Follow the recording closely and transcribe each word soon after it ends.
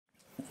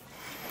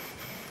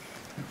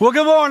Well,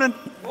 good morning.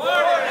 Morning.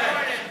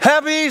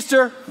 Happy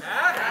Easter.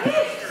 Happy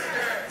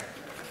Easter.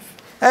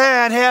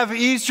 And happy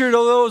Easter to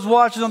those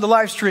watching on the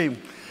live stream.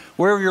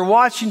 Wherever you're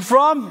watching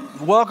from,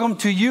 welcome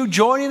to you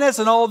joining us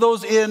and all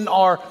those in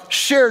our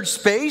shared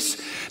space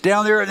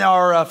down there in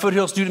our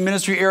Foothill Student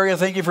Ministry area.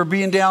 Thank you for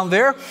being down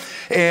there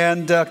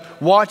and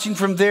watching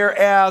from there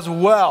as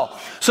well.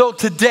 So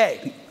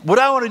today, what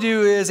I want to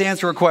do is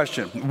answer a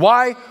question.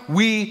 Why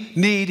we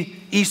need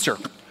Easter.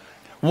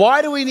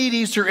 Why do we need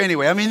Easter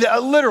anyway? I mean,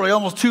 literally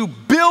almost 2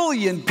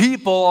 billion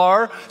people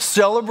are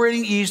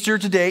celebrating Easter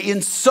today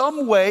in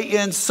some way,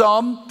 in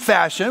some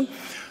fashion.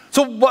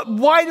 So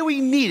why do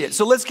we need it?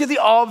 So let's get the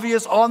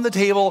obvious on the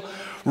table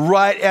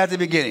right at the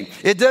beginning.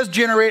 It does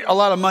generate a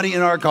lot of money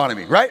in our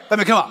economy, right? I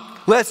mean, come on.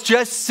 Let's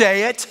just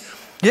say it.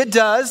 It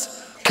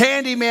does.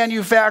 Candy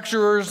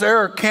manufacturers,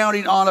 they're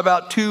counting on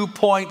about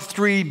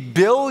 $2.3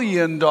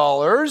 billion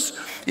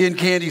in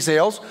candy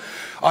sales.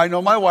 I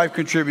know my wife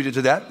contributed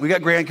to that. We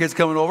got grandkids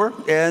coming over,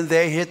 and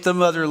they hit the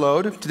mother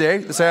load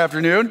this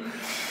afternoon.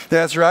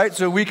 That's right.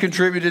 So we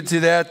contributed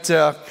to that.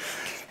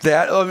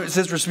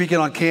 Since we're speaking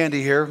on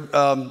candy here,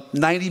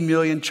 90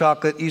 million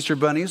chocolate Easter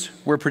bunnies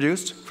were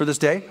produced for this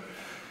day.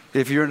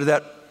 If you're into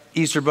that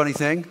Easter bunny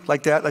thing,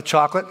 like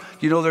chocolate,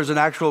 you know there's an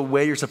actual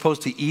way you're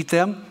supposed to eat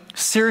them.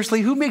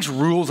 Seriously, who makes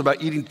rules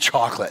about eating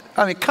chocolate?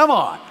 I mean, come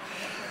on.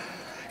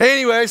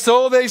 Anyway,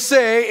 so they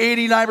say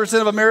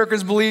 89% of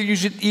Americans believe you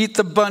should eat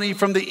the bunny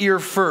from the ear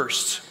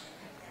first.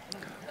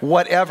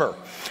 Whatever.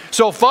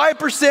 So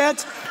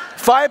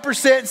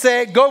 5%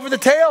 say go for the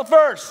tail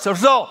first.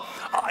 So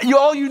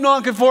all you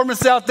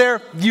nonconformists out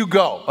there, you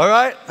go, all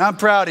right? I'm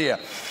proud of you.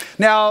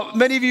 Now,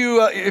 many of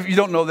you, if you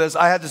don't know this,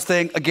 I have this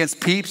thing against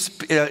peeps.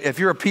 If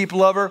you're a peep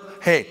lover,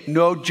 hey,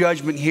 no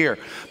judgment here.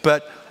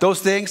 But those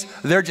things,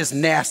 they're just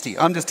nasty.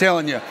 I'm just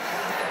telling you.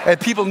 And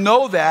people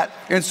know that.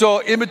 And so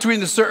in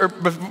between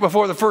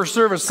before the first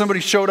service, somebody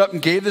showed up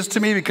and gave this to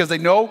me because they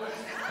know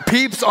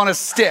peeps on a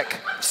stick.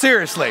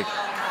 Seriously.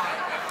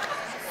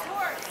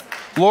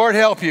 Lord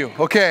help you.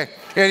 Okay.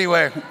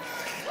 Anyway,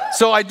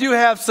 so I do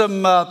have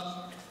some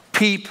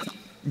peep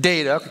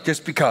data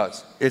just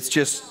because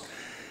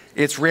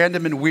it's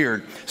random and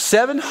weird.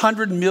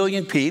 700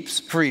 million peeps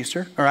for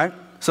Easter. All right.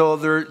 So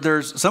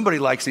there's somebody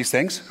likes these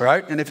things. All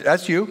right. And if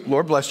that's you,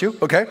 Lord bless you.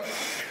 Okay.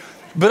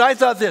 But I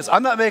thought this.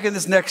 I'm not making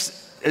this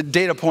next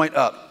data point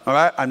up. All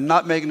right. I'm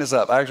not making this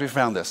up. I actually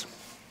found this.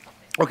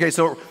 Okay.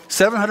 So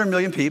 700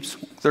 million peeps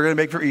they're going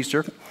to make for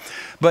Easter.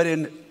 But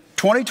in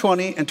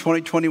 2020 and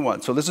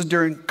 2021, so this is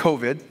during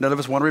COVID. None of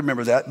us want to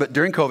remember that. But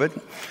during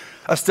COVID,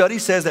 a study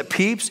says that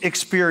peeps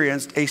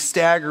experienced a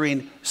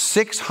staggering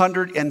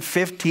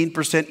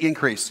 615%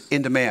 increase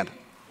in demand.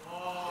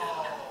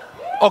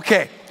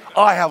 Okay,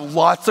 I have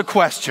lots of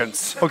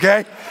questions,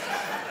 okay?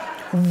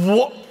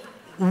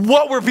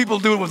 What were people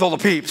doing with all the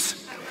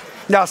peeps?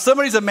 Now,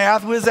 somebody's a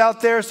math whiz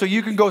out there, so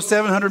you can go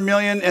 700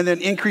 million and then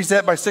increase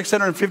that by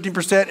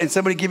 650%, and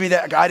somebody give me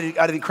that. I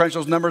didn't crunch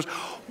those numbers.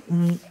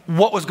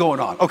 What was going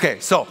on? Okay,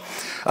 so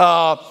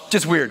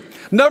just weird.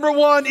 Number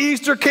one,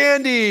 Easter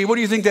candy. What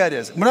do you think that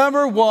is?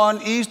 Number one,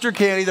 Easter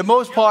candy, the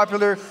most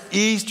popular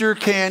Easter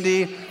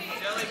candy.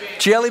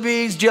 Jelly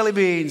beans. Jelly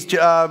beans.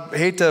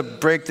 Hate to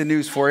break the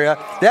news for you.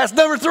 That's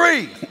number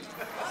three.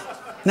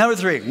 Number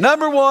three.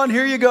 Number one,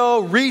 here you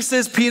go,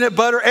 Reese's peanut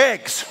butter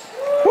eggs.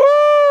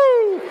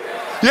 Woo!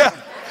 Yeah.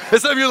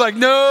 And some of you are like,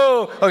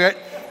 no. Okay,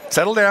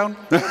 settle down.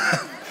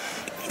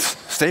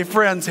 Stay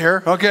friends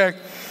here. Okay.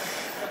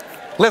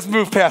 Let's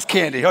move past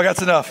candy. Oh,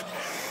 that's enough.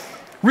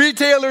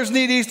 Retailers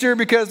need Easter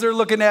because they're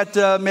looking at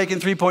making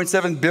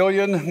 $3.7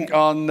 billion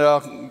on,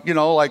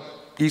 like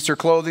Easter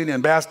clothing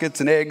and baskets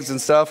and eggs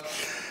and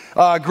stuff.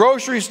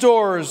 Grocery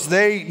stores,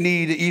 they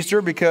need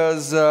Easter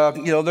because,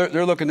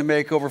 they're looking to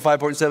make over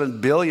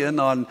 $5.7 billion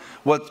on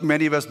what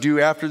many of us do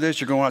after this.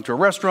 You're going out to a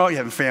restaurant, you're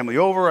having family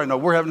over. I know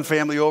we're having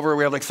family over.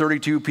 We have like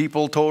 32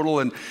 people total.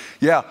 And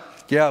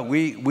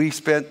we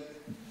spent,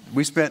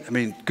 I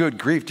mean, good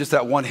grief, just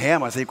that one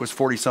ham, I think, was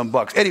 40 some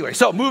bucks. Anyway,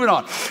 so moving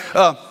on.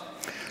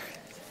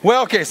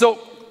 So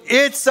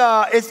it's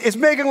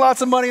making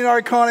lots of money in our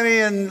economy,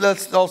 and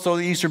that's also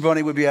the Easter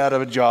Bunny would be out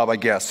of a job, I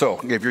guess. So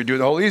if you're doing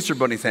the whole Easter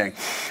Bunny thing,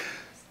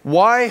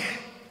 why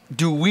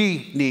do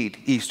we need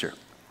Easter?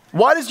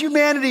 Why does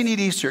humanity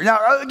need Easter?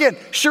 Now, again,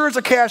 sure, it's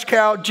a cash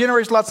cow,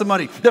 generates lots of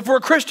money. But for a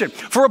Christian,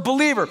 for a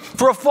believer,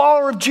 for a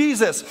follower of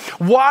Jesus,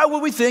 why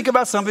would we think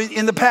about something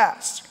in the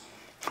past?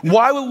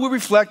 Why would we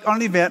reflect on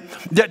an event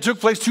that took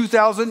place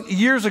 2,000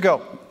 years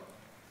ago?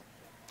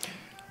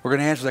 We're going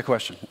to answer that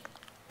question.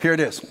 Here it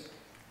is.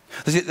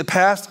 The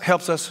past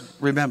helps us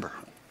remember.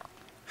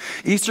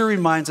 Easter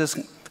reminds us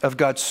of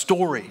God's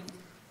story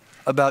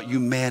about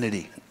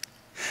humanity.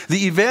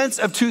 The events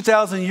of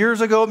 2,000 years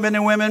ago, men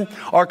and women,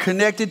 are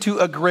connected to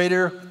a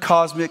greater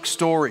cosmic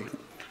story.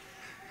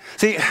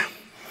 See,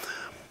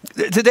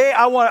 today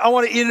I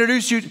want to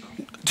introduce you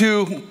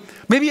to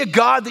maybe a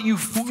God that you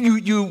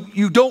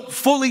don't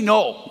fully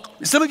know.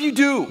 Some of you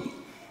do.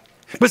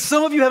 But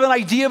some of you have an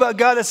idea about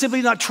God that's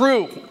simply not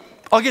true.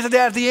 I'll get to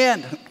that at the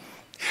end.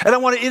 And I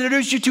want to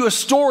introduce you to a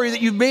story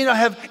that you may not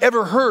have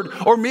ever heard,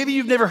 or maybe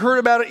you've never heard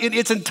about it in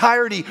its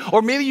entirety,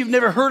 or maybe you've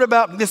never heard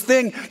about this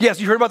thing. Yes,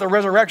 you heard about the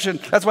resurrection.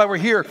 That's why we're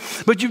here.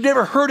 But you've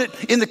never heard it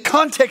in the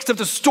context of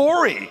the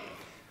story.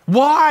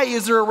 Why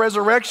is there a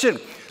resurrection?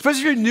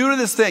 Especially if you're new to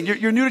this thing.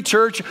 You're new to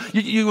church.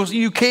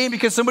 You came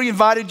because somebody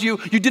invited you.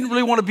 You didn't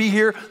really want to be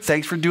here.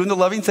 Thanks for doing the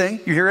loving thing.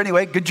 You're here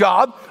anyway. Good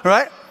job. All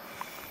right?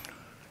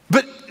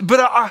 But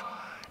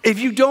if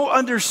you don't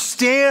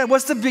understand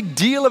what's the big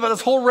deal about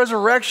this whole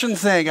resurrection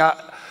thing,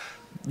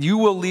 you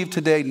will leave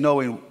today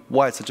knowing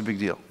why it's such a big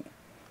deal.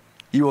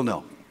 You will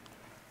know.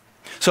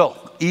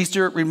 So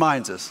Easter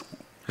reminds us.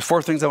 There's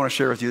 4 things I want to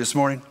share with you this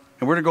morning,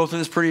 and we're going to go through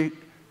this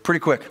pretty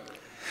quick.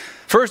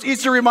 First,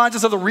 Easter reminds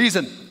us of the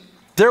reason.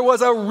 There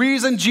was a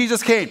reason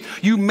Jesus came.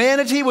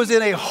 Humanity was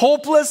in a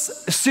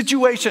hopeless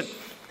situation.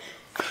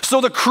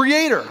 So the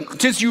Creator,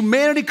 since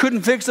humanity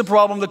couldn't fix the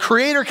problem, the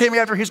Creator came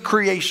after his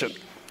creation.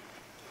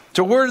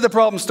 So where did the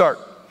problem start?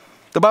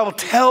 The Bible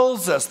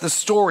tells us the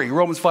story,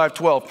 Romans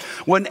 5:12.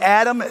 When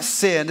Adam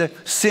sinned,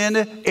 sin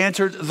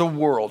entered the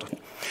world.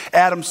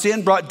 Adam's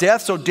sin brought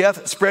death, so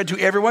death spread to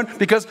everyone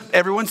because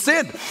everyone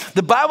sinned.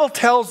 The Bible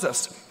tells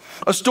us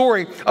a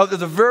story of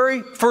the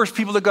very first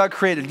people that God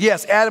created.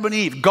 Yes, Adam and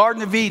Eve,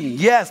 Garden of Eden.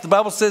 Yes, the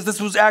Bible says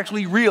this was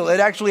actually real. It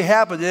actually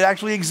happened. It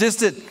actually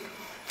existed.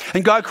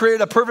 And God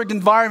created a perfect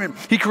environment.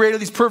 He created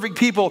these perfect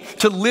people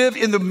to live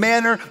in the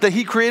manner that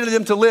he created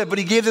them to live, but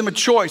he gave them a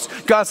choice.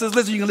 God says,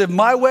 listen, you can live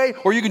my way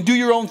or you can do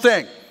your own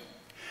thing.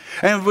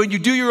 And when you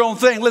do your own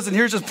thing, listen,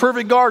 here's this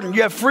perfect garden.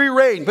 You have free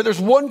reign, but there's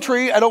one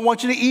tree I don't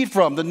want you to eat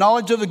from, the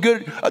knowledge of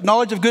good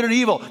and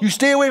evil. You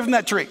stay away from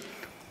that tree.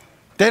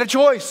 They had a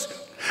choice.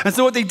 And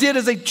so what they did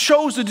is they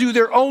chose to do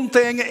their own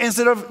thing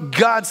instead of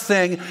God's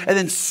thing. And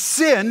then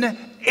sin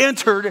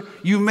entered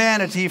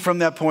humanity from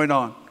that point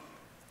on.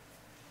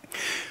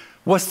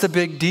 What's the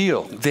big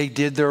deal? They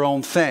did their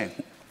own thing.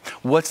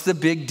 What's the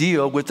big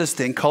deal with this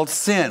thing called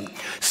sin?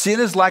 Sin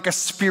is like a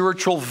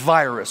spiritual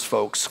virus,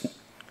 folks.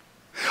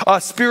 A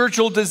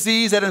spiritual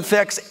disease that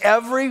infects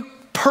every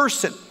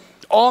person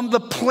on the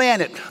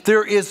planet.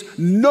 There is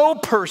no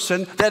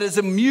person that is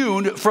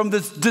immune from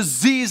this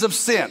disease of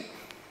sin.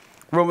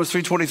 Romans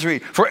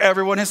 3:23, for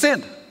everyone has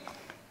sinned.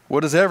 What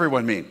does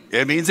everyone mean?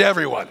 It means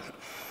everyone.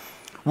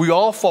 We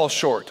all fall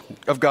short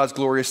of God's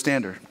glorious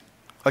standard.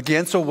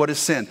 Again, so what is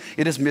sin?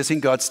 It is missing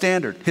God's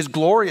standard, his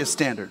glorious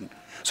standard.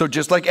 So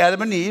just like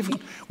Adam and Eve,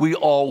 we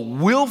all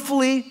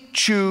willfully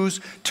choose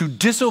to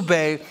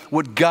disobey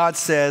what God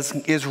says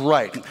is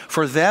right.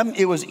 For them,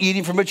 it was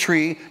eating from a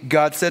tree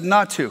God said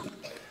not to.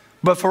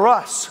 But for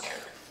us,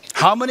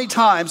 how many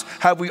times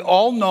have we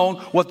all known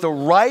what the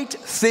right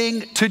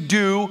thing to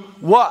do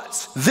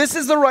was? This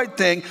is the right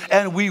thing,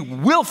 and we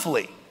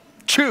willfully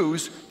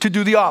choose to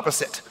do the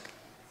opposite.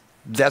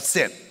 That's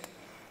sin.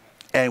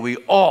 And we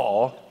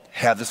all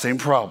have the same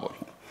problem.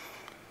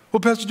 Well,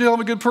 Pastor Dale, I'm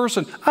a good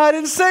person. I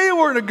didn't say you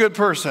weren't a good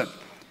person.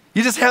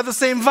 You just have the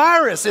same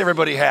virus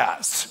everybody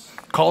has,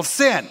 called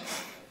sin.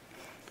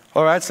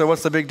 All right, so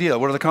what's the big deal?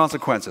 What are the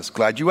consequences?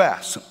 Glad you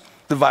asked.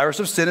 The virus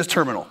of sin is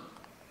terminal.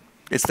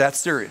 It's that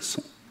serious.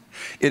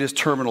 It is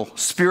terminal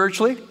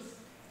spiritually.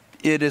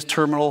 It is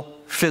terminal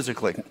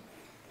physically.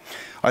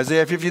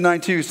 Isaiah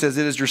 59:2 says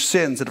it is your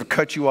sins that have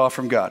cut you off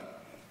from God.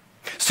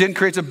 Sin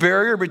creates a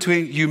barrier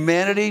between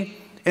humanity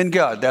and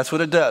God. That's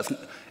what it does.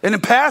 An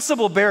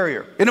impassable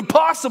barrier, an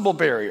impossible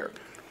barrier.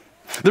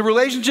 The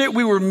relationship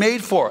we were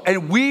made for,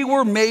 and we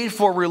were made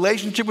for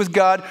relationship with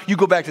God. You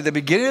go back to the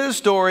beginning of the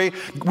story,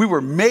 we were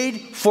made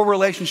for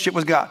relationship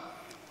with God.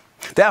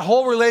 That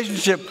whole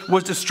relationship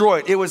was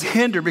destroyed. It was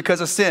hindered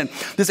because of sin.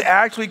 This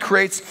actually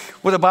creates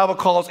what the Bible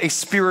calls a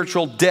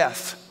spiritual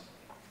death.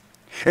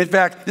 In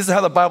fact, this is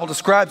how the Bible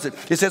describes it.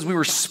 It says we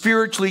were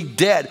spiritually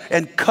dead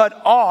and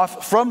cut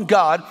off from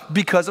God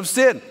because of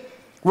sin.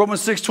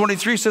 Romans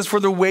 6:23 says, for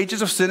the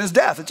wages of sin is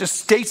death. It just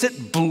states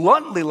it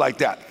bluntly like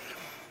that.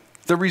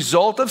 The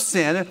result of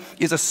sin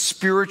is a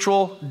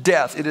spiritual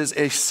death. It is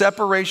a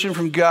separation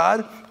from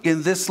God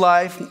in this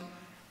life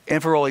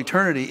and for all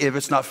eternity if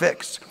it's not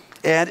fixed.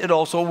 And it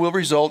also will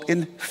result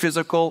in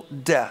physical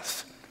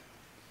death.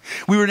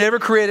 We were never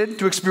created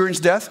to experience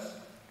death,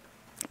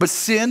 but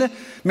sin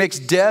makes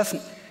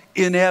death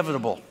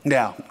inevitable.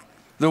 Now,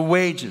 the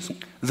wages,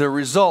 the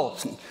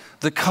results,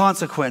 the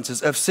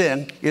consequences of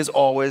sin is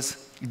always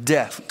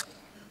death.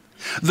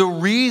 The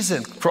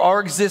reason for our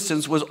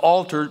existence was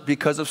altered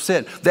because of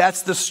sin.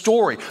 That's the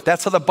story.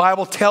 That's how the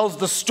Bible tells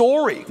the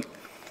story.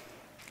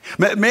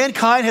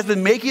 Mankind has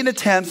been making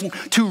attempts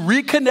to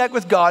reconnect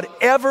with God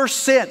ever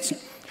since.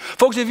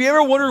 Folks, have you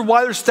ever wondered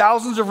why there's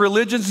thousands of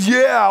religions?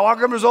 Yeah, how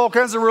come there's all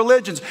kinds of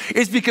religions?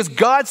 It's because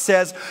God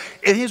says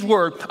in his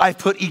word, I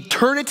put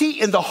eternity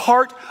in the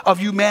heart of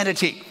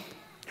humanity.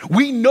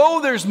 We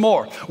know there's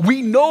more.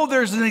 We know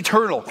there's an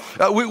eternal.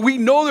 We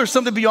know there's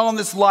something beyond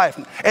this life.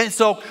 And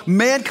so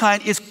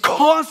mankind is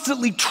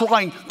constantly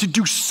trying to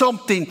do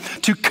something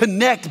to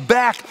connect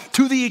back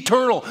to the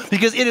eternal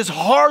because it is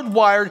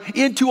hardwired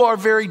into our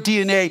very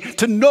DNA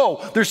to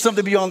know there's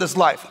something beyond this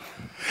life.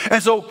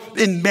 And so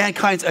in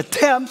mankind's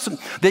attempts,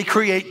 they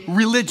create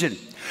religion.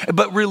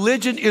 But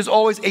religion is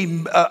always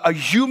a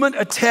human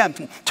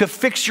attempt to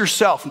fix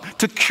yourself,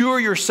 to cure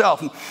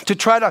yourself, to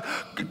try to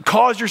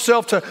cause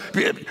yourself to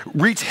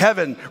reach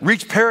heaven,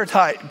 reach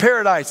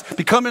paradise,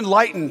 become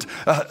enlightened,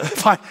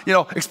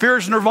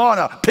 experience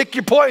nirvana. Pick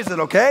your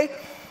poison, okay?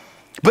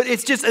 But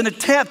it's just an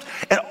attempt,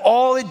 and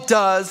all it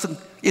does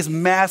is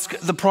mask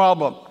the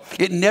problem.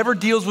 It never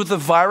deals with the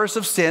virus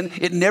of sin.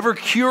 It never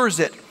cures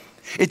it.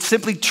 It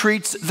simply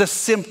treats the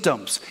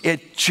symptoms.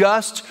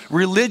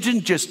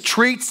 Religion just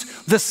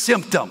treats the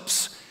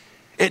symptoms.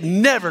 It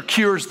never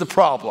cures the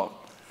problem.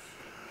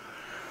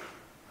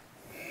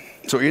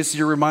 So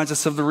Easter reminds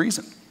us of the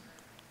reason.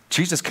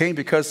 Jesus came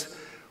because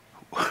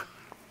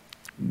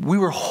we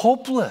were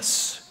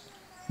hopeless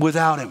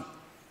without him.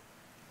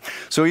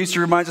 So Easter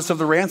reminds us of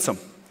the ransom.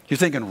 You're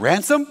thinking,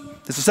 ransom?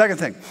 This is the second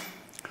thing.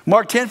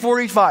 Mark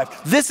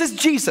 10:45. This is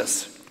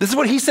Jesus. This is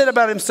what he said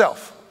about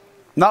himself.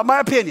 Not my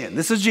opinion.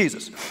 This is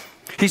Jesus.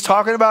 He's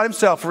talking about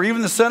himself. For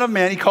even the Son of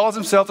Man, he calls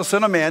himself the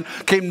Son of Man,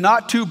 came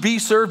not to be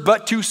served,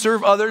 but to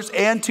serve others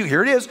and to,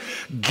 here it is,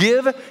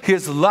 give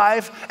his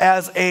life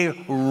as a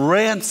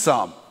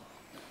ransom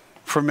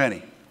for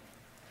many.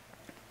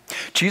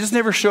 Jesus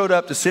never showed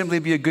up to simply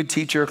be a good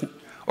teacher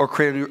or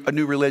create a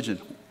new religion.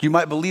 You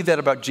might believe that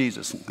about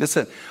Jesus.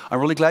 Listen, I'm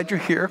really glad you're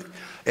here,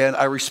 and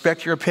I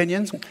respect your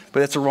opinions, but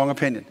that's a wrong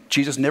opinion.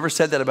 Jesus never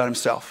said that about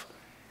himself.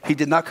 He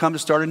did not come to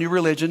start a new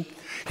religion.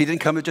 He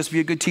didn't come to just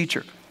be a good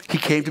teacher. He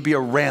came to be a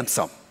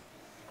ransom.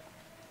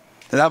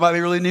 And that might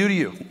be really new to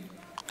you.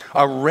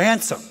 A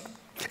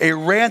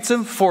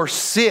ransom for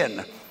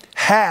sin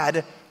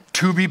had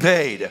to be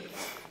paid.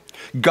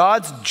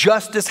 God's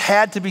justice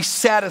had to be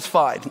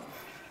satisfied.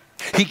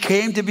 He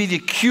came to be the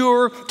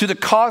cure to the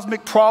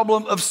cosmic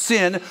problem of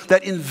sin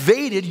that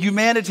invaded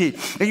humanity.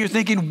 And you're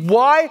thinking,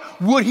 why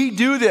would he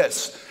do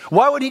this?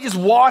 Why would he just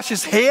wash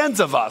his hands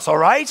of us, all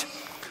right?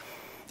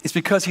 It's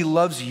because he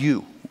loves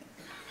you.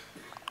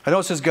 I know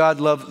it says God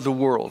loved the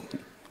world,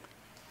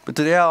 but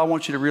today I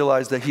want you to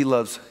realize that he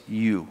loves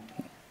you.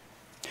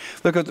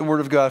 Look at the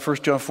word of God, 1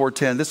 John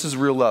 4:10. This is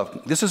real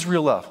love. This is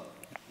real love.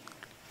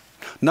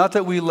 Not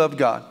that we loved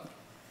God,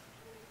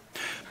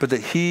 but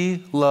that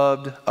he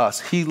loved us.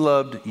 He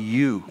loved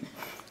you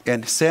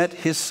and sent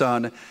his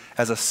son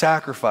as a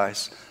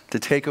sacrifice to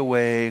take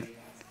away,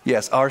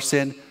 yes, our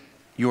sin,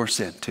 your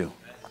sin too.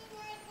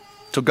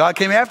 So God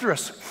came after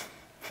us.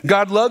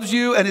 God loves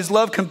you, and his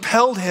love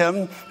compelled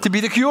him to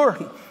be the cure.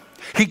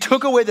 He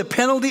took away the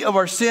penalty of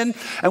our sin,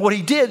 and what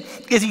he did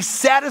is he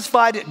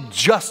satisfied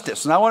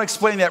justice. And I want to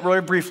explain that really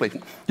briefly.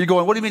 You're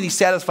going, what do you mean he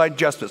satisfied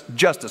justice?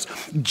 Justice,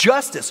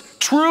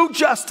 true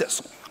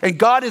justice. And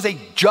God is a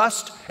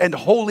just and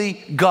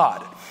holy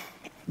God.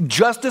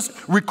 Justice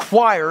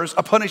requires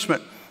a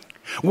punishment.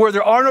 Where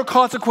there are no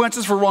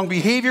consequences for wrong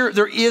behavior,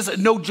 there is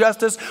no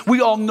justice.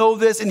 We all know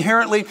this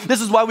inherently.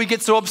 This is why we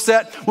get so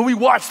upset when we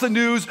watch the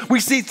news. We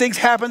see things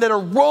happen that are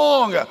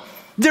wrong.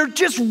 They're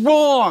just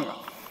wrong.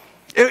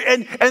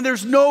 And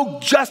there's no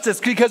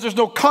justice because there's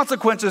no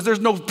consequences. There's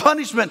no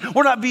punishment.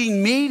 We're not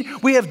being mean.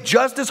 We have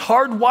justice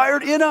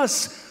hardwired in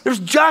us. There's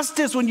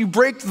justice when you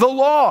break the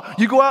law.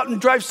 You go out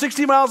and drive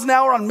 60 miles an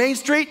hour on Main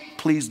Street.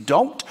 Please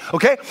don't,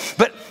 okay?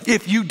 But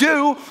if you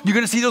do, you're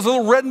going to see those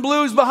little red and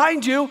blues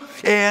behind you.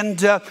 And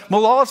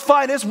Malala's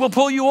finest will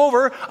pull you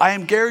over. I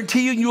am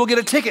guaranteeing you will get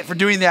a ticket for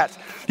doing that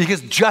because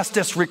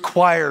justice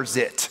requires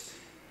it.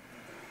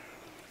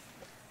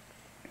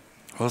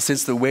 Well,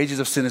 since the wages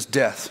of sin is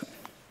death,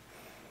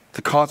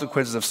 the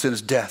consequences of sin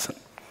is death,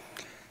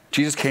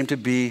 Jesus came to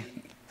be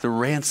the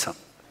ransom,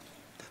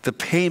 the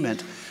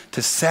payment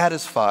to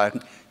satisfy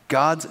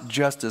God's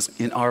justice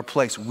in our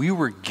place. We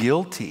were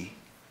guilty.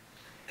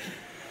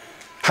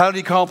 How did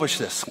he accomplish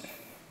this?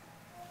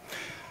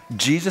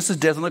 Jesus'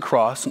 death on the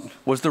cross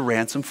was the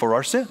ransom for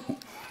our sin.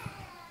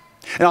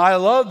 Now, I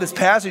love this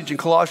passage in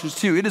Colossians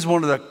 2. It is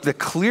one of the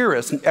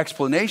clearest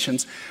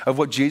explanations of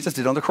what Jesus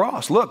did on the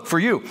cross. Look, for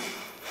you.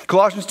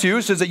 Colossians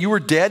 2 says that you were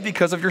dead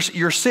because of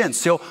your sins.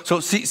 So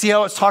see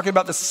how it's talking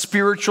about the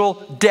spiritual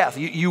death.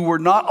 You were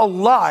not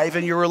alive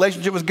in your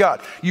relationship with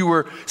God. You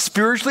were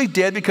spiritually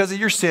dead because of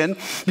your sin,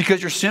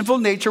 because your sinful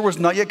nature was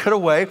not yet cut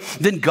away.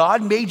 Then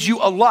God made you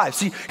alive.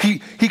 See,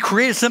 he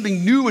created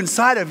something new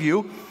inside of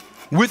you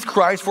with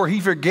Christ, for he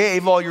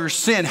forgave all your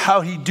sin.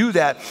 How did he do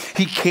that?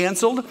 He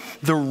canceled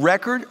the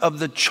record of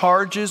the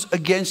charges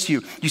against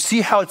you. You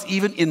see how it's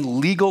even in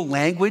legal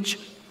language?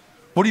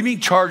 What do you mean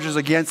charges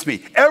against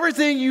me?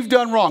 Everything you've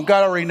done wrong,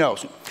 God already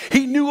knows.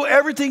 He knew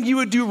everything you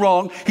would do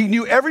wrong. He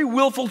knew every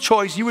willful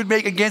choice you would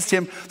make against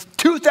him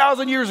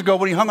 2,000 years ago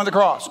when he hung on the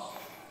cross.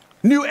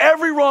 Knew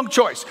every wrong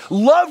choice.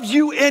 Loved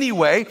you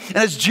anyway. And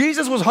as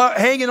Jesus was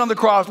hanging on the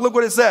cross, look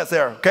what it says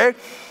there, okay?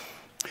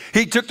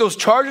 He took those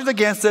charges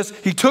against us.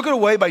 He took it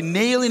away by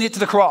nailing it to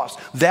the cross.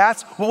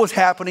 That's what was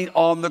happening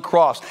on the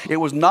cross. It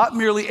was not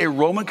merely a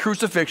Roman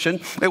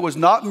crucifixion. It was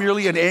not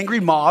merely an angry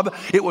mob.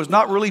 It was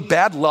not really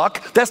bad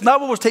luck. That's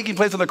not what was taking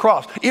place on the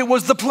cross. It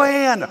was the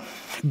plan.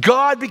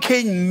 God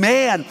became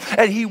man,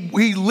 and he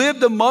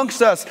lived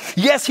amongst us.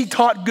 Yes, he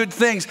taught good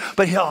things,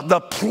 but the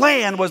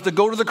plan was to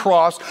go to the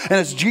cross, and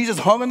as Jesus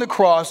hung on the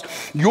cross,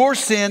 your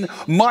sin,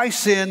 my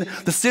sin,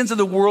 the sins of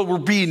the world were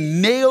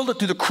being nailed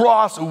to the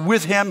cross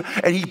with him,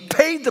 and he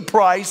paid the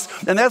price.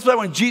 And that's why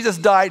when Jesus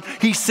died,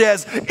 he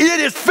says, it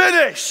is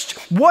finished.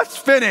 What's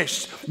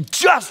finished?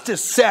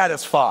 Justice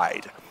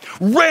satisfied,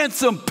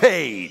 ransom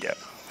paid,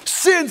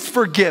 sins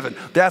forgiven.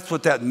 That's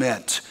what that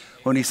meant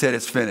when he said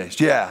it's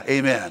finished. Yeah,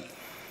 amen.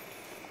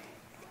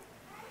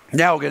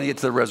 Now we're going to get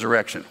to the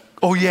resurrection.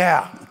 Oh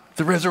yeah,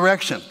 the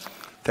resurrection.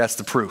 That's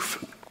the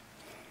proof.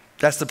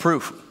 That's the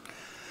proof.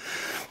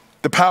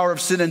 The power of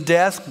sin and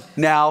death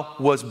now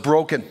was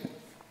broken.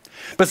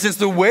 But since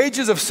the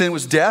wages of sin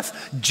was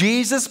death,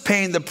 Jesus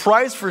paying the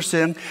price for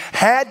sin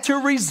had to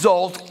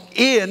result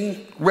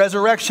in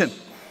resurrection.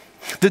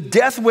 The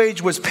death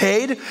wage was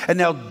paid, and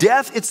now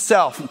death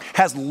itself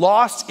has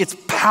lost its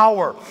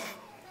power.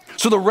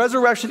 So the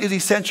resurrection is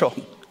essential.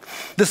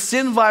 The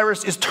sin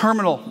virus is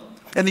terminal,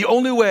 and the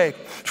only way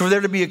for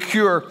there to be a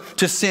cure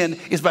to sin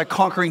is by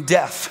conquering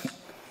death.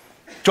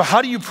 So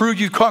how do you prove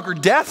you've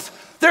conquered death?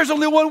 There's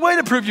only one way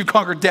to prove you've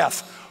conquered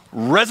death: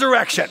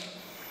 resurrection.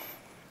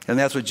 And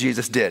that's what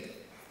Jesus did.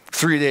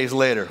 3 days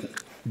later,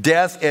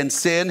 death and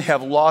sin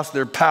have lost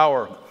their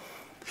power.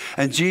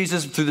 And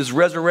Jesus, through this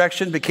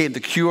resurrection, became the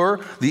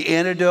cure, the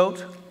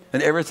antidote,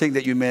 and everything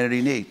that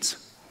humanity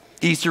needs.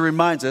 Easter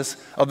reminds us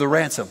of the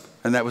ransom,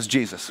 and that was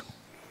Jesus.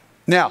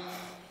 Now,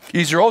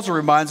 Easter also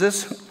reminds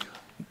us,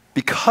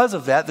 because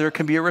of that, there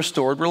can be a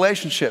restored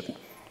relationship.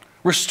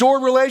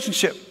 Restored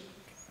relationship.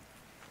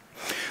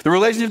 The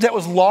relationship that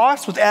was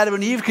lost with Adam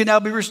and Eve can now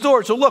be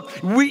restored. So look,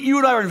 you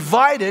and I are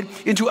invited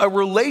into a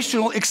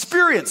relational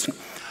experience.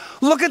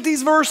 Look at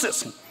these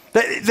verses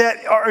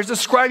that are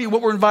describing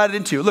what we're invited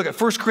into. Look at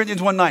 1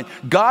 Corinthians 1:9.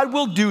 God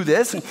will do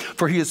this,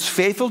 for he is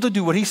faithful to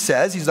do what he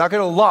says. He's not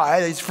going to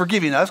lie. He's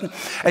forgiving us.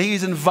 And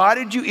he's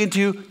invited you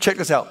into, check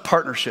this out,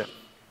 partnership.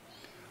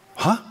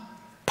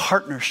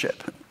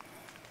 Partnership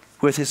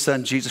with his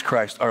son, Jesus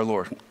Christ, our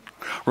Lord.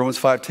 Romans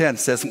 5:10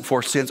 says,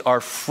 for since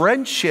our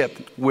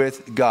friendship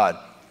with God,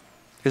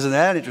 isn't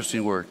that an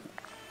interesting word?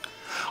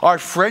 Our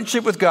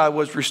friendship with God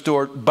was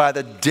restored by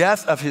the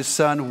death of his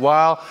son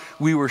while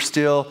we were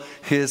still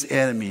his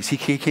enemies.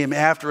 He came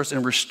after us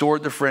and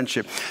restored the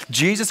friendship.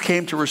 Jesus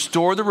came to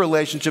restore the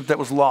relationship that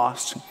was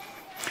lost.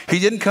 He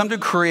didn't come to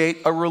create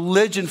a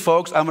religion,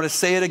 folks. I'm going to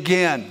say it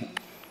again.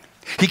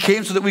 He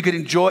came so that we could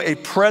enjoy a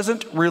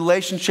present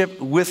relationship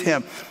with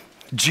him.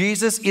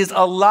 Jesus is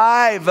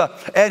alive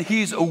and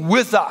he's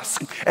with us,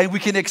 and we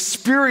can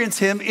experience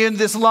him in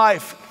this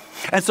life.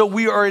 And so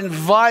we are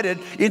invited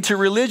into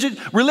religion.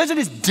 Religion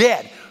is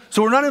dead.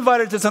 So we're not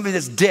invited to something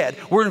that's dead.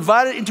 We're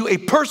invited into a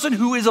person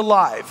who is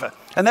alive.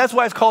 And that's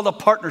why it's called a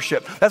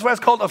partnership. That's why it's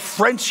called a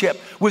friendship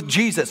with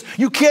Jesus.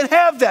 You can't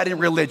have that in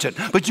religion,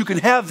 but you can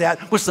have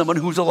that with someone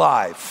who's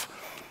alive.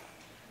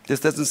 This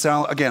doesn't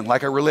sound, again,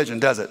 like a religion,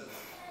 does it?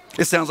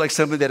 It sounds like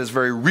something that is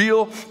very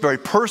real, very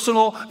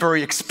personal,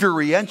 very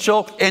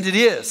experiential, and it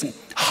is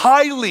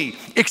highly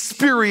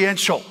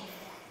experiential.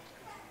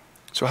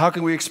 So how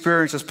can we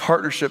experience this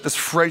partnership, this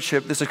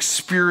friendship, this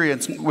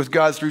experience with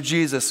God through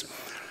Jesus?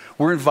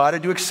 We're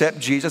invited to accept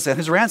Jesus and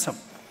his ransom.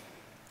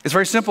 It's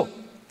very simple.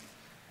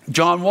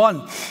 John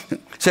 1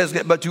 says,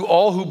 but to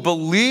all who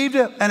believed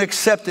and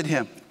accepted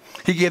him,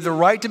 he gave the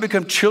right to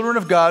become children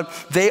of God.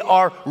 They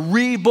are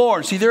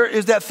reborn. See, there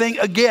is that thing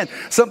again.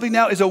 Something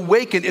now is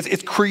awakened.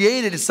 It's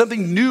created. It's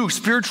something new.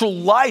 Spiritual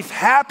life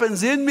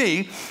happens in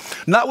me.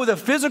 Not with a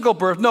physical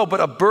birth, no,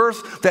 but a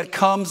birth that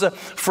comes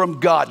from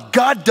God.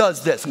 God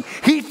does this.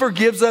 He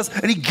forgives us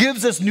and he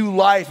gives us new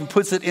life and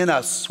puts it in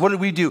us. What did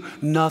we do?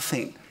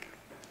 Nothing.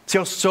 See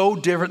how so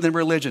different than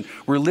religion.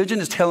 Religion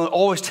is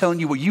always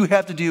telling you what you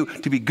have to do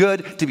to be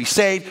good, to be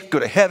saved, go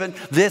to heaven.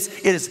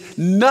 It is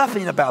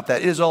nothing about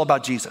that. It is all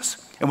about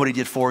Jesus and what he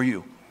did for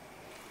you.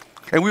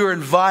 And we were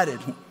invited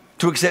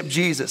to accept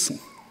Jesus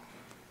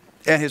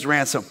and his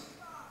ransom.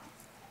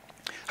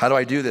 How do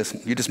I do this?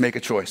 You just make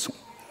a choice.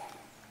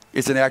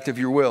 It's an act of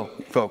your will,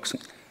 folks.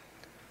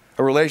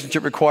 A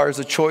relationship requires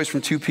a choice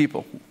from two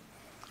people.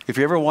 If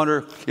you ever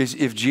wonder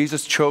if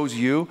Jesus chose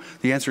you,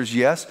 the answer is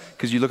yes,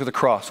 because you look at the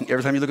cross.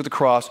 Every time you look at the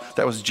cross,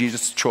 that was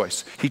Jesus'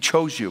 choice. He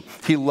chose you.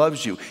 He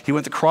loves you. He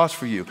went to the cross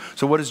for you.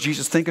 So what does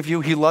Jesus think of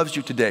you? He loves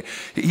you today.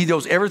 He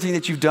knows everything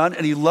that you've done,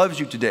 and he loves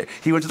you today.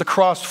 He went to the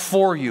cross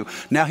for you.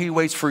 Now he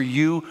waits for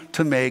you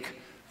to make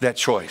that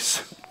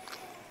choice.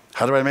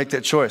 How do I make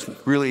that choice?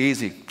 Really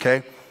easy,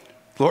 okay?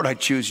 Lord, I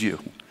choose you.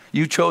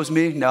 You chose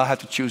me, now I have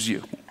to choose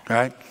you, all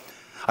right?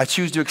 I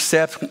choose to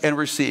accept and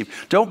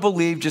receive. Don't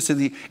believe just in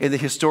the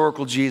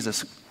historical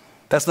Jesus.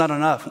 That's not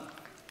enough.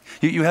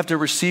 You have to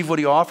receive what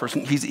he offers.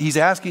 He's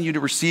asking you to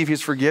receive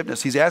his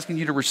forgiveness. He's asking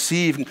you to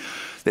receive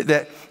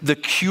the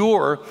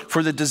cure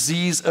for the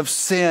disease of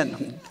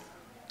sin.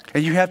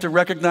 And you have to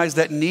recognize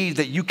that need,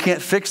 that you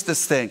can't fix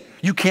this thing.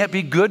 You can't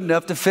be good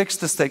enough to fix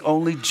this thing.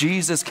 Only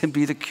Jesus can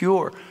be the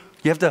cure.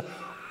 You have to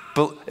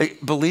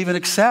believe and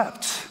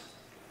accept.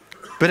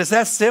 But it's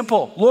that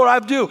simple. Lord, I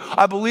do.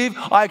 I believe,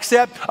 I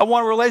accept, I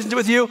want a relationship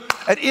with you.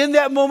 And in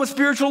that moment,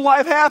 spiritual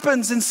life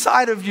happens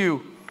inside of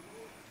you.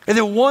 And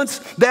then once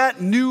that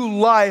new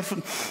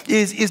life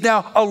is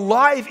now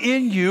alive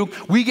in you,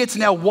 we get to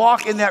now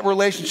walk in that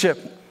relationship.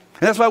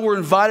 And that's why we're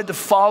invited to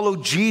follow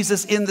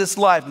Jesus in this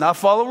life. Not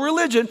follow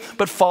religion,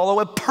 but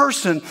follow a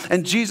person.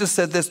 And Jesus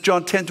said this,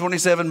 John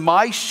 10:27,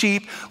 my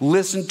sheep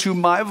listen to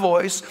my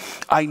voice.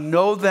 I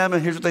know them,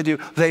 and here's what they do.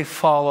 They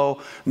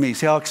follow me.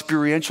 See how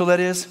experiential that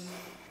is?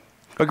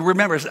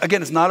 Remember,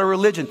 again, it's not a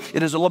religion.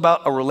 It is all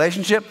about a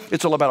relationship.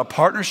 It's all about a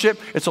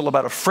partnership. It's all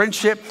about a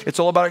friendship. It's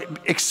all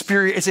about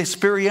experience. It's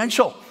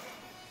experiential.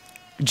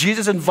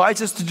 Jesus invites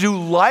us to do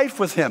life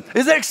with him.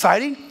 Isn't that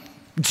exciting?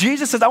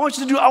 Jesus says, I want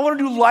to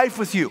do life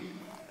with you.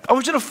 I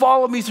want you to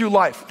follow me through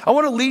life. I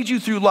want to lead you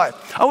through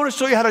life. I want to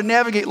show you how to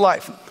navigate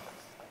life.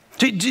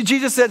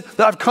 Jesus said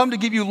that I've come to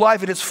give you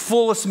life in its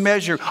fullest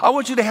measure. I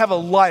want you to have a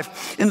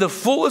life in the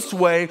fullest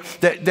way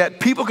that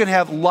people can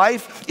have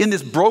life in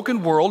this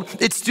broken world.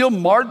 It's still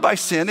marred by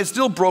sin. It's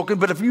still broken.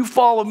 But if you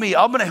follow me,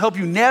 I'm going to help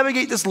you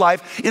navigate this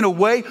life in a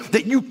way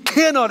that you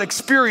cannot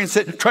experience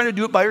it trying to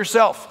do it by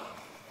yourself.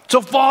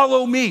 So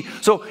follow me.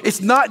 So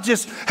it's not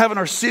just having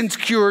our sins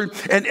cured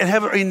and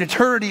having an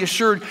eternity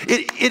assured.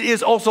 It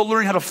is also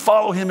learning how to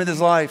follow him in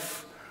his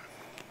life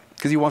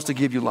because he wants to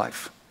give you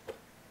life.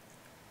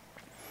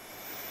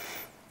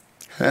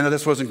 I know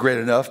this wasn't great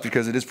enough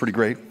because it is pretty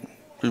great.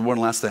 There's one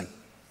last thing.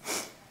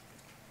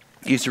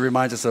 Easter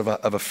reminds us of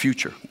a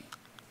future.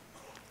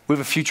 We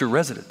have a future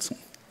residence.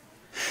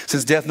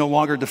 Since death no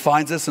longer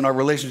defines us and our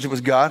relationship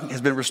with God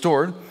has been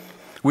restored,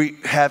 we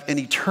have an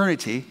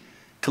eternity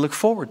to look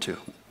forward to.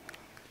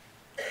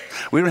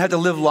 We don't have to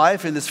live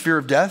life in this fear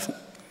of death.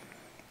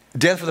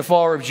 Death for the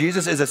follower of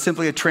Jesus is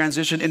simply a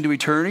transition into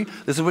eternity.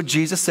 This is what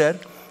Jesus said.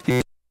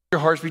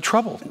 Your hearts be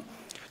troubled.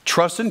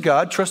 Trust in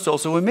God, trust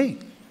also in me.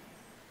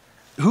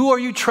 Who are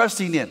you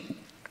trusting in?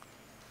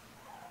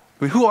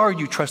 Who are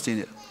you trusting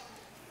in?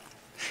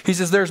 He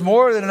says, there's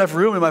more than enough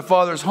room in my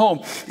Father's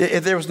home.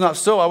 If there was not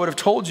so, I would have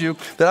told you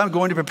that I'm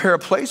going to prepare a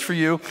place for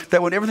you,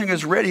 that when everything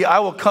is ready, I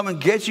will come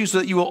and get you so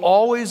that you will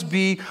always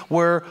be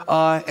where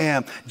I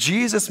am.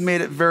 Jesus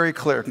made it very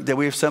clear that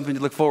we have something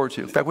to look forward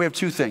to. In fact, we have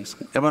two things.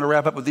 I'm going to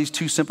wrap up with these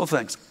two simple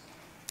things.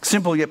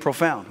 Simple yet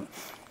profound.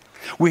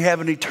 We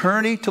have an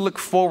eternity to look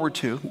forward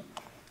to.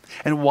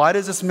 And why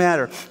does this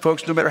matter?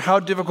 Folks, no matter how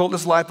difficult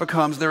this life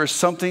becomes, there is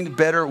something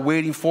better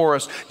waiting for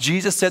us.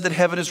 Jesus said that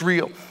heaven is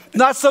real.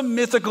 Not some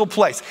mythical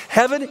place.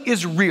 Heaven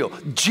is real.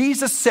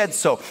 Jesus said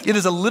so. It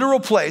is a literal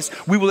place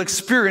we will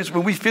experience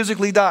when we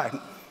physically die.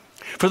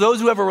 For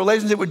those who have a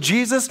relationship with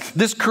Jesus,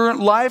 this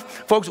current life,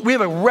 folks, we have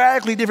a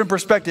radically different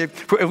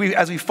perspective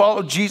as we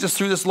follow Jesus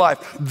through this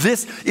life.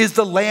 This is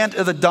the land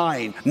of the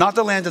dying, not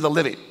the land of the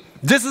living.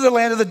 This is the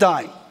land of the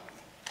dying.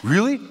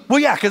 Really? Well,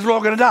 yeah, because we're all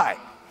going to die.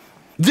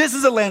 This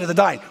is the land of the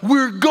dying.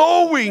 We're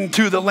going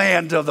to the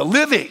land of the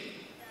living.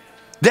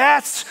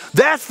 That's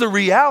the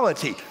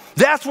reality.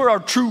 That's where our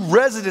true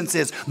residence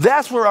is.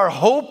 That's where our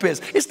hope is.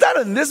 It's not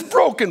in this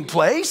broken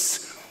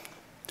place.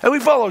 And we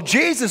follow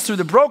Jesus through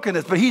the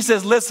brokenness, but he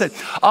says, listen,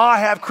 I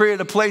have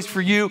created a place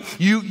for you.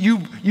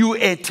 You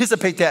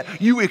anticipate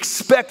that. You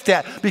expect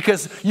that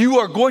because you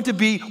are going to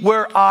be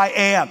where I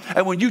am.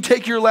 And when you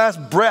take your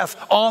last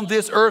breath on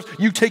this earth,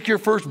 you take your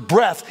first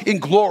breath in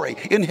glory,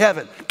 in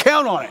heaven.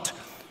 Count on it.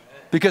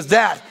 Because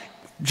that,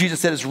 Jesus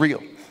said, is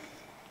real.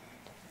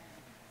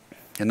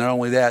 And not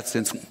only that,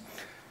 since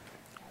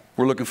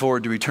we're looking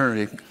forward to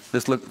eternity,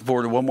 let's look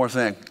forward to one more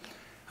thing.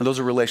 And those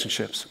are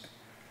relationships.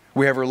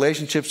 We have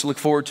relationships to look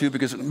forward to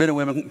because men and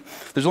women,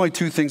 there's only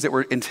two things that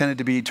were intended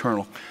to be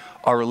eternal.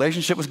 Our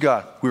relationship with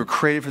God, we were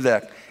created for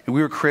that. And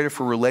we were created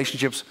for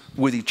relationships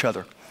with each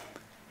other.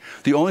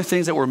 The only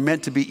things that were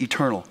meant to be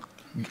eternal,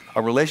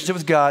 our relationship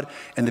with God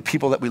and the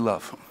people that we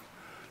love.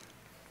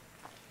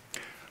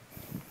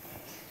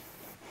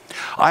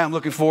 I am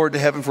looking forward to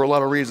heaven for a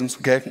lot of reasons,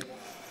 okay?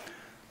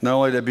 Not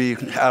only to be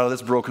out of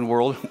this broken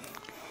world,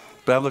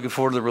 but I'm looking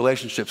forward to the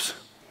relationships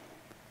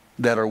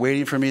that are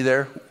waiting for me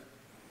there,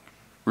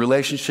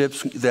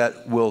 relationships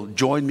that will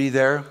join me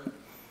there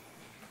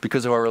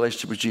because of our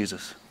relationship with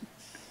Jesus.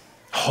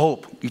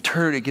 Hope,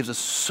 eternity gives us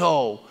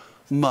so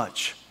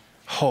much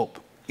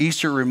hope.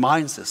 Easter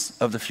reminds us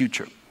of the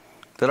future,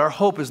 that our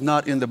hope is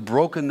not in the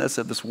brokenness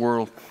of this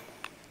world.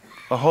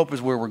 Our hope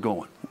is where we're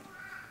going,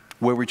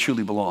 where we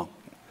truly belong.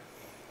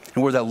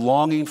 And where that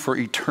longing for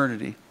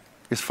eternity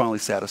is finally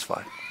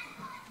satisfied.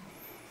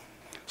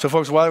 So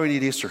folks, why do we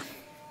need Easter?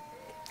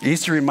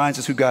 Easter reminds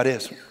us who God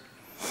is.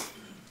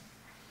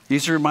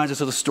 Easter reminds us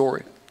of the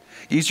story.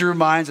 Easter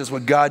reminds us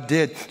what God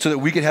did so that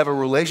we could have a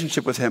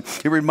relationship with him.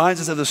 It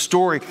reminds us of the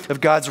story of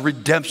God's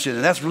redemption.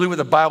 And that's really what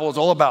the Bible is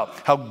all about.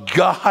 How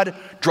God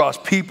draws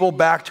people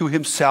back to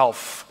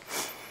himself.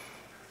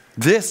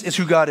 This is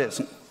who God is.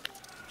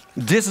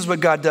 This is what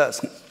God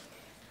does.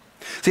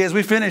 See, as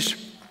we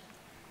finish,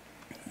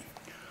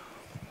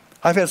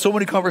 I've had so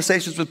many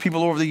conversations with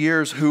people over the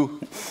years who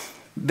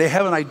they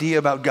have an idea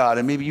about God,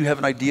 and maybe you have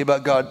an idea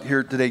about God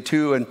here today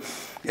too, and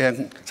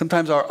And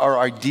sometimes our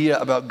idea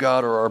about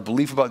God or our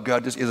belief about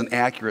God just isn't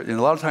accurate. And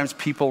a lot of times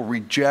people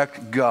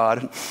reject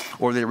God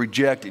or they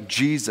reject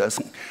Jesus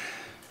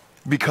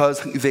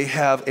because they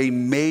have a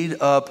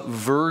made-up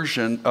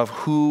version of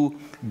who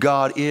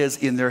God is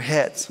in their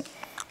heads.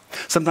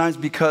 Sometimes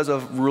because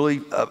of really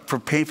for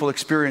painful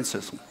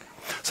experiences.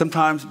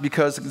 Sometimes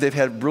because they've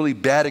had really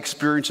bad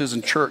experiences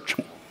in church.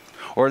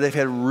 Or they've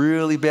had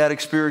really bad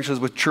experiences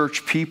with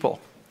church people.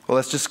 Well,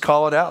 let's just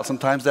call it out.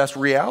 Sometimes that's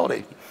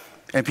reality.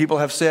 And people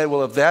have said,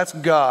 well, if that's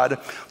God,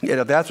 and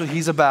if that's what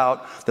he's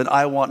about, then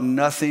I want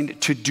nothing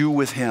to do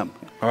with him.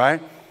 All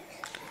right?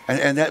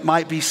 And that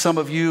might be some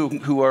of you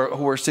who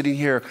are sitting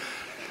here.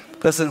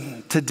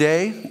 Listen,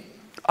 today,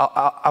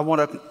 I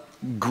want to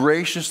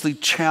graciously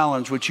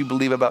challenge what you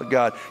believe about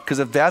God. Because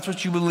if that's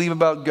what you believe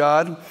about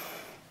God,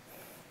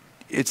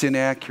 it's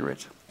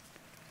inaccurate.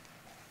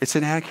 It's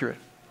inaccurate.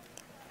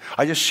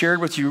 I just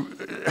shared with you,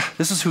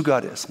 this is who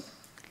God is.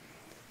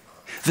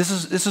 This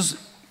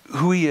is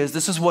who he is.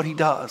 This is what he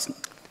does.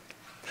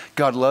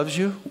 God loves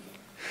you.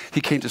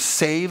 He came to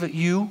save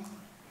you.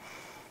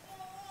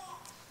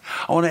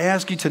 I want to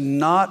ask you to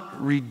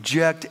not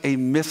reject a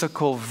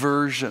mythical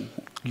version,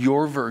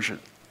 your version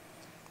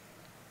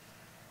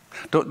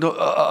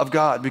of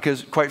God,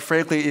 because quite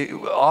frankly,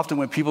 often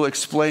when people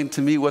explain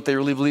to me what they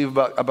really believe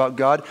about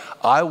God,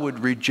 I would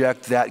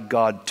reject that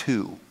God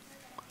too.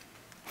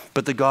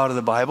 But the God of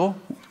the Bible,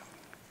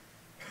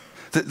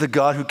 the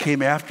God who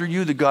came after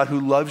you, the God who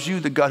loves you,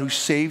 the God who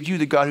saved you,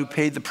 the God who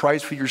paid the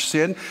price for your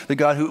sin, the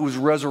God who was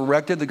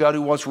resurrected, the God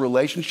who wants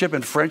relationship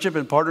and friendship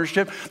and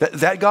partnership,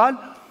 that God,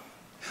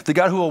 the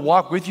God who will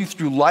walk with you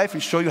through life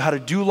and show you how to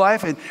do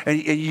life and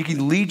you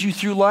can lead you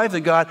through life, the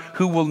God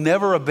who will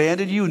never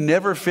abandon you,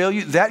 never fail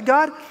you, that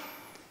God,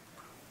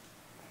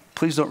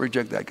 please don't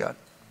reject that God.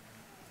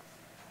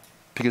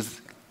 Because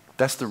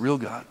that's the real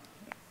God.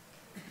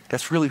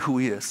 That's really who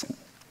he is.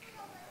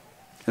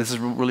 And this is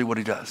really what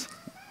he does.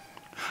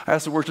 I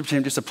asked the worship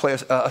team just to play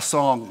a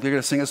song. They're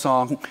going to sing a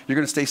song. You're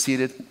going to stay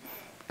seated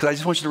because I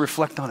just want you to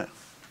reflect on it.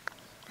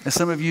 And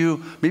some of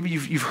you, maybe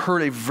you've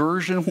heard a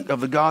version of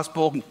the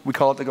gospel. We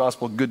call it the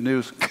gospel good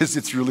news because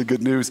it's really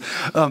good news.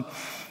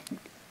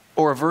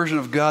 Or a version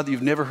of God that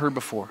you've never heard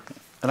before.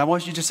 And I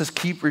want you just to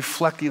keep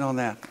reflecting on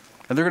that.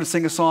 And they're going to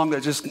sing a song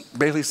that just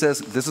basically says,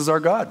 this is our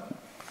God.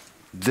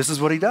 This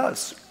is what he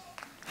does.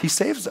 He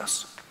saves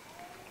us.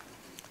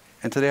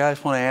 And today I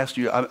just want to ask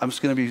you, I'm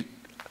just going to be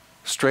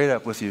straight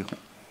up with you.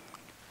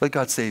 Let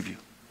God save you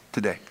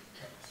today.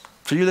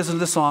 So you listen to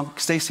this song,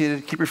 stay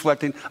seated, keep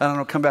reflecting. I don't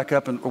know, come back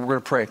up and we're going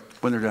to pray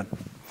when they're done.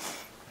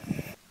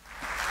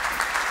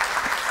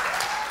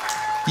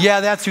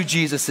 Yeah, that's who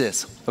Jesus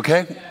is,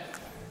 okay?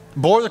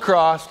 Bore the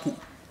cross,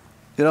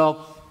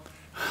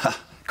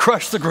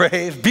 crushed the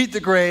grave, beat the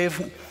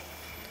grave,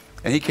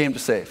 and he came to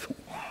save.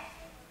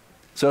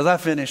 So as I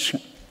finish,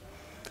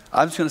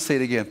 I'm just going to say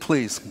it again,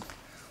 please.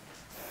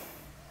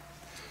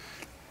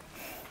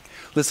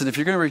 Listen, if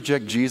you're going to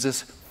reject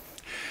Jesus,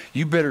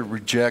 you better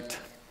reject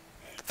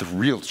the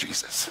real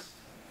Jesus.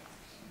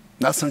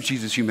 Not some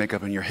Jesus you make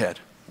up in your head.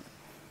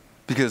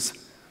 Because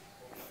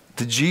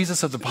the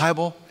Jesus of the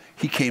Bible,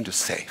 he came to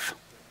save.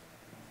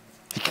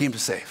 He came to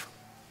save.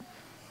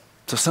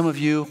 So some of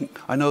you,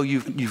 I know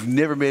you've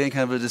never made any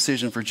kind of a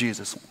decision for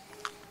Jesus.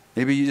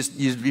 Maybe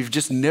you've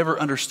just never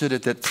understood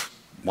it that,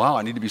 wow,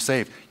 I need to be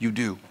saved. You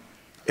do.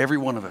 Every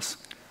one of us.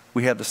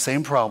 We have the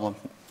same problem.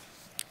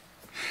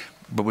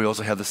 But we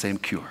also have the same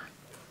cure.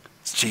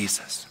 It's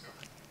Jesus.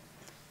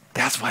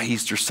 That's why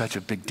Easter's such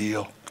a big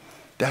deal.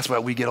 That's why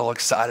we get all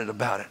excited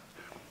about it.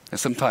 And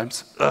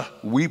sometimes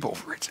weep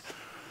over it.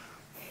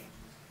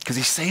 Because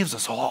he saves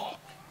us all.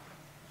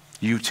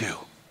 You too.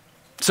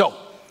 So,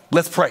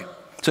 let's pray.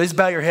 So just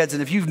bow your heads.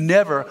 And if you've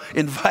never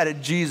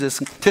invited Jesus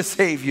to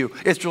save you,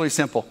 it's really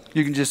simple.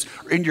 You can just,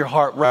 in your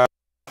heart,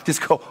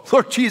 just go,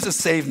 Lord Jesus,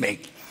 save me.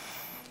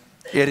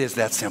 It is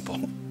that simple.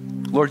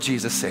 Lord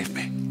Jesus, save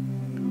me.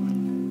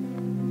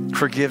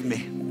 Forgive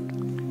me.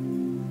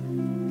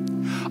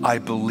 I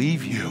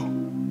believe you.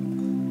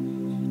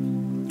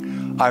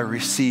 I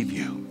receive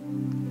you.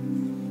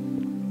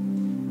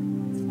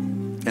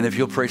 And if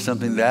you'll pray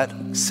something that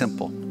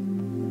simple,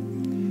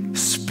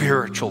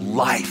 spiritual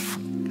life,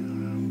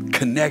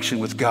 connection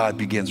with God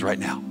begins right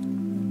now.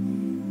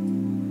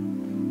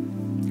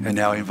 And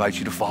now I invite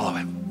you to follow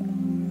him.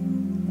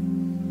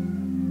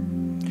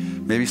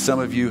 Maybe some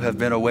of you have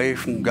been away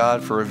from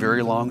God for a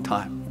very long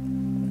time.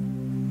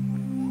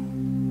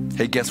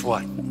 Hey, guess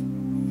what?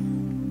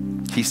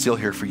 He's still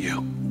here for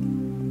you.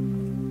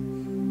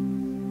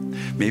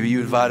 Maybe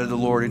you invited the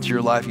Lord into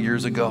your life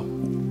years ago.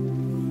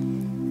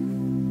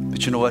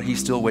 But you know what? He's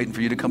still waiting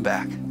for you to come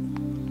back.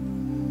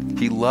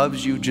 He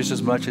loves you just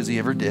as much as he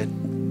ever did.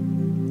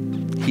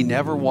 He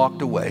never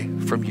walked away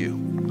from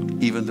you,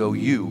 even though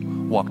you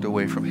walked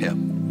away from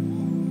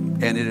him.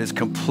 And it is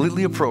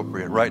completely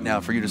appropriate right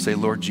now for you to say,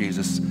 Lord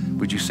Jesus,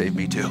 would you save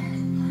me too?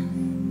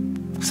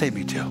 Save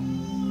me too.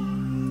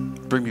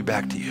 Bring me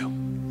back to you.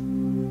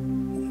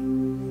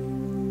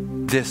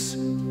 This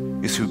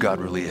is who God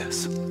really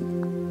is.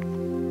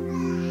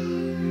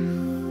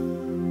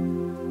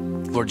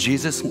 Lord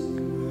Jesus,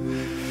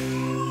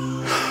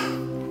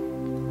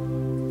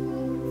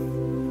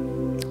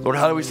 Lord,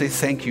 how do we say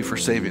thank you for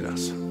saving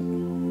us?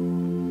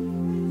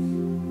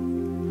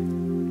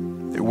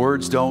 The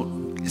words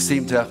don't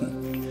seem to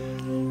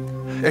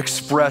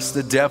express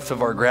the depth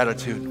of our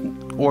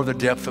gratitude or the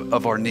depth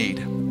of our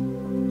need.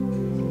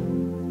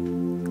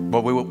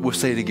 But we'll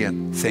say it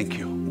again, thank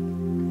you.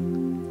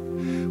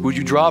 Would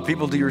you draw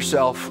people to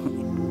yourself?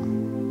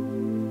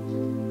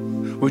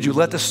 Would you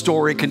let the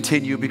story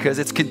continue, because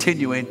it's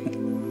continuing?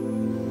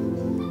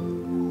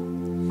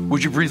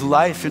 Would you breathe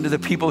life into the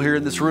people here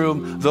in this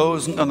room,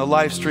 those on the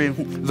live stream,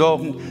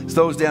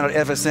 those down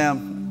at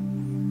FSM?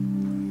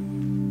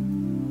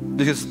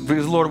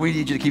 Because Lord, we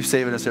need you to keep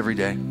saving us every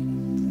day.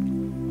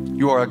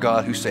 You are a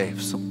God who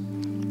saves.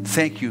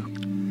 Thank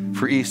you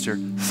for Easter.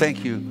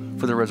 Thank you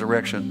for the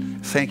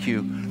resurrection. Thank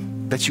you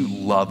that you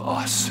love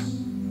us.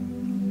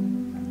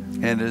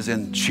 And it is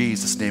in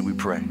Jesus' name we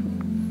pray.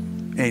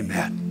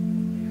 Amen.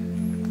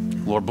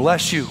 Lord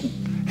bless you.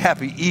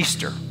 Happy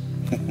Easter.